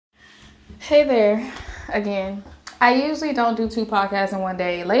Hey there again. I usually don't do two podcasts in one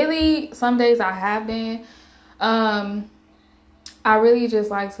day. Lately, some days I have been. I really just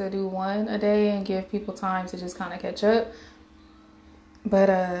like to do one a day and give people time to just kind of catch up.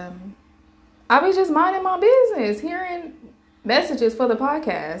 But I be just minding my business, hearing messages for the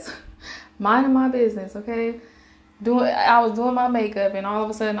podcast. Minding my business, okay? I was doing my makeup, and all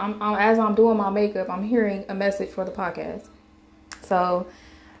of a sudden, as I'm doing my makeup, I'm hearing a message for the podcast. So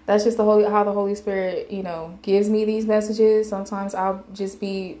that's just how the Holy Spirit, gives me these messages. Sometimes I'll just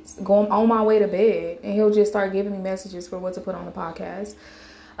be going on my way to bed and he'll just start giving me messages for what to put on the podcast.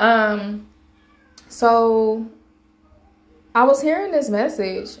 So I was hearing this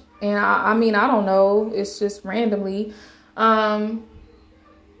message and I don't know. It's just randomly.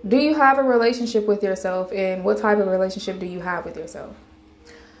 Do you have a relationship with yourself, and what type of relationship do you have with yourself?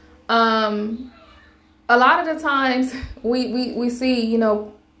 A lot of the times we see,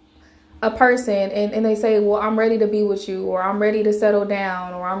 a person and they say, well, I'm ready to be with you, or I'm ready to settle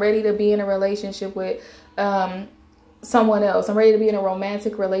down, or I'm ready to be in a relationship with someone else. I'm ready to be in a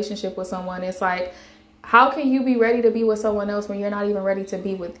romantic relationship with someone. It's like, how can you be ready to be with someone else when you're not even ready to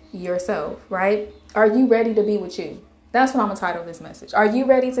be with yourself, right? Are you ready to be with you? That's what I'm going to title this message. Are you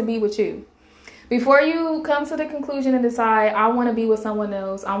ready to be with you? Before you come to the conclusion and decide, I want to be with someone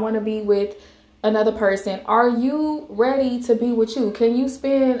else, I want to be with another person, are you ready to be with you? Can you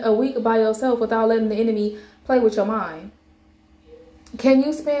spend a week by yourself without letting the enemy play with your mind? Can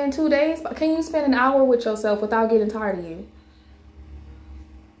you spend 2 days? Can you spend an hour with yourself without getting tired of you?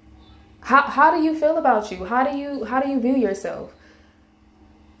 How do you feel about you? How do you view yourself?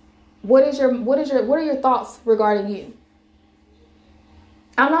 What are your thoughts regarding you?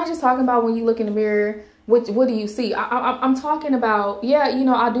 I'm not just talking about when you look in the mirror. What do you see? I'm talking about,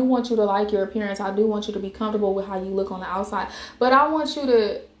 I do want you to like your appearance. I do want you to be comfortable with how you look on the outside. But I want you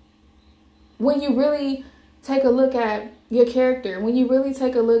to, when you really take a look at your character, when you really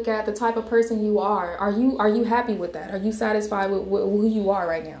take a look at the type of person you are you happy with that? Are you satisfied with who you are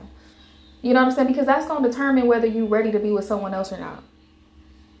right now? You know what I'm saying? Because that's going to determine whether you're ready to be with someone else or not.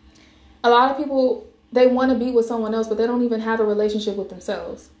 A lot of people, they want to be with someone else, but they don't even have a relationship with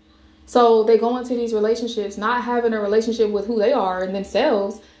themselves. So they go into these relationships not having a relationship with who they are and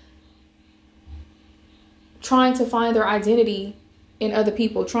themselves, trying to find their identity in other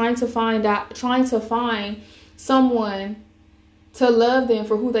people, trying to find someone to love them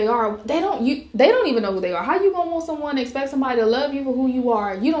for who they are. They don't even know who they are. How you gonna want someone to expect somebody to love you for who you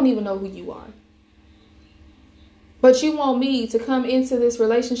are? You don't even know who you are. But you want me to come into this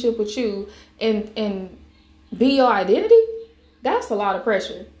relationship with you and be your identity? That's a lot of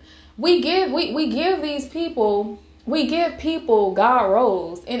pressure. We give people God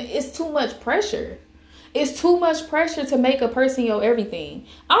roles, and it's too much pressure. It's too much pressure to make a person your everything.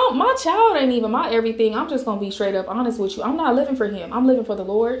 My child ain't even my everything. I'm just going to be straight up honest with you. I'm not living for him. I'm living for the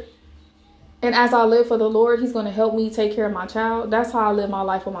Lord. And as I live for the Lord, he's going to help me take care of my child. That's how I live my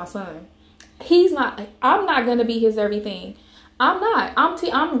life with my son. I'm not going to be his everything. I'm not.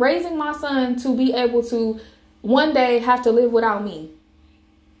 I'm raising my son to be able to one day have to live without me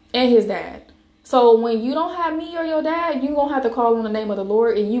and his dad. So when you don't have me or your dad, you're going to have to call on the name of the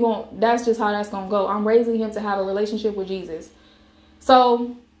Lord, and that's just how that's going to go. I'm raising him to have a relationship with Jesus.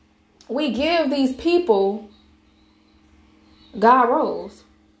 So we give these people God roles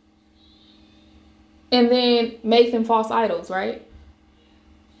and then make them false idols, right?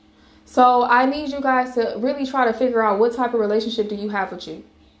 So I need you guys to really try to figure out, what type of relationship do you have with you?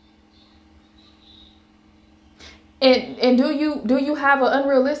 And do you have an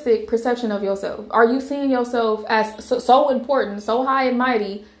unrealistic perception of yourself? Are you seeing yourself as so important, so high and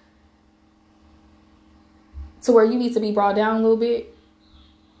mighty, to where you need to be brought down a little bit?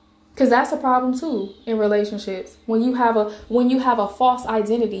 Because that's a problem too in relationships. When you have a false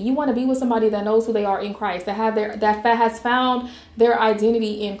identity, you want to be with somebody that knows who they are in Christ, that has found their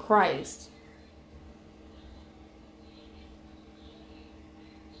identity in Christ.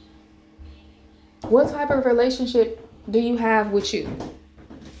 What type of relationship do you have with you?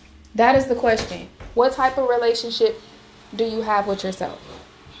 That is the question. What type of relationship do you have with yourself?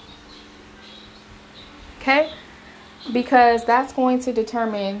 Okay? Because that's going to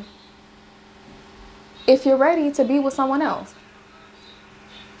determine if you're ready to be with someone else.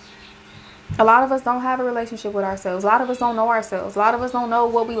 A lot of us don't have a relationship with ourselves. A lot of us don't know ourselves. A lot of us don't know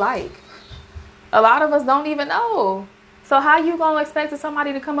what we like. A lot of us don't even know. So how you going to expect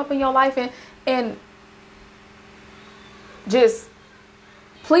somebody to come up in your life and just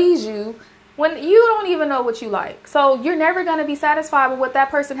please you when you don't even know what you like? So you're never going to be satisfied with what that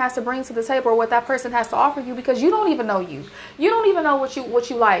person has to bring to the table or what that person has to offer you, because you don't even know you. You don't even know what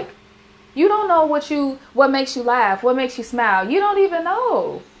you like. You don't know what makes you laugh, what makes you smile. You don't even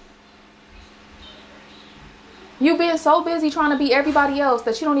know. You've been so busy trying to be everybody else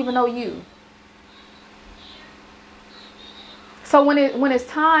that you don't even know you. So when it's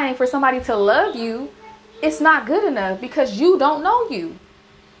time for somebody to love you, it's not good enough because you don't know you.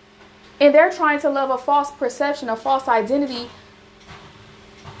 And they're trying to love a false perception, a false identity.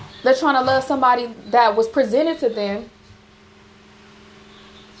 They're trying to love somebody that was presented to them.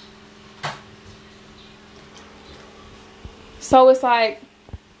 So it's like,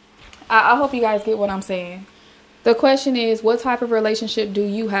 I hope you guys get what I'm saying. The question is, what type of relationship do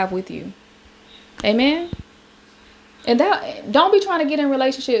you have with you? Amen. And that, don't be trying to get in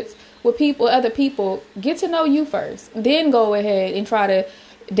relationships with other people. Get to know you first. Then go ahead and try to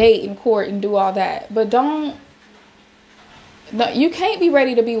date and court and do all that. But you can't be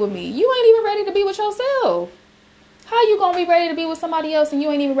ready to be with me. You ain't even ready to be with yourself. How you gonna be ready to be with somebody else and you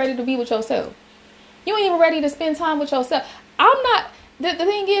ain't even ready to be with yourself? You ain't even ready to spend time with yourself. I'm not. The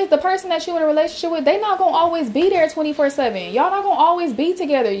thing is, the person that you're in a relationship with, they not gonna always be there 24/7. Y'all not gonna always be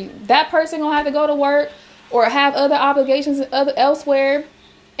together. That person gonna have to go to work or have other obligations elsewhere.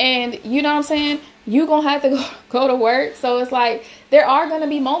 And you know what I'm saying? You gonna have to go to work. So it's like, there are gonna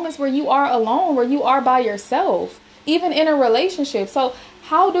be moments where you are alone, where you are by yourself, even in a relationship. So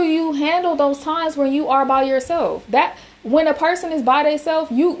how do you handle those times when you are by yourself? That when a person is by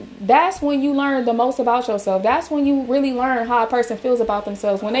themselves, that's when you learn the most about yourself. That's when you really learn how a person feels about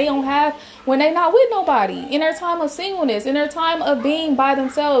themselves. When they not with nobody, in their time of singleness, in their time of being by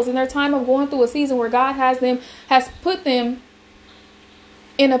themselves, in their time of going through a season where God has put them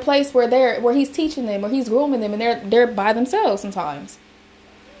in a place where he's teaching them, or he's grooming them, and they're by themselves sometimes.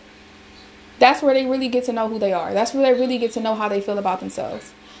 That's where they really get to know who they are. That's where they really get to know how they feel about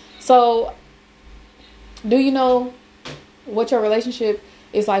themselves. So, do you know what your relationship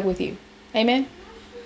is like with you? Amen.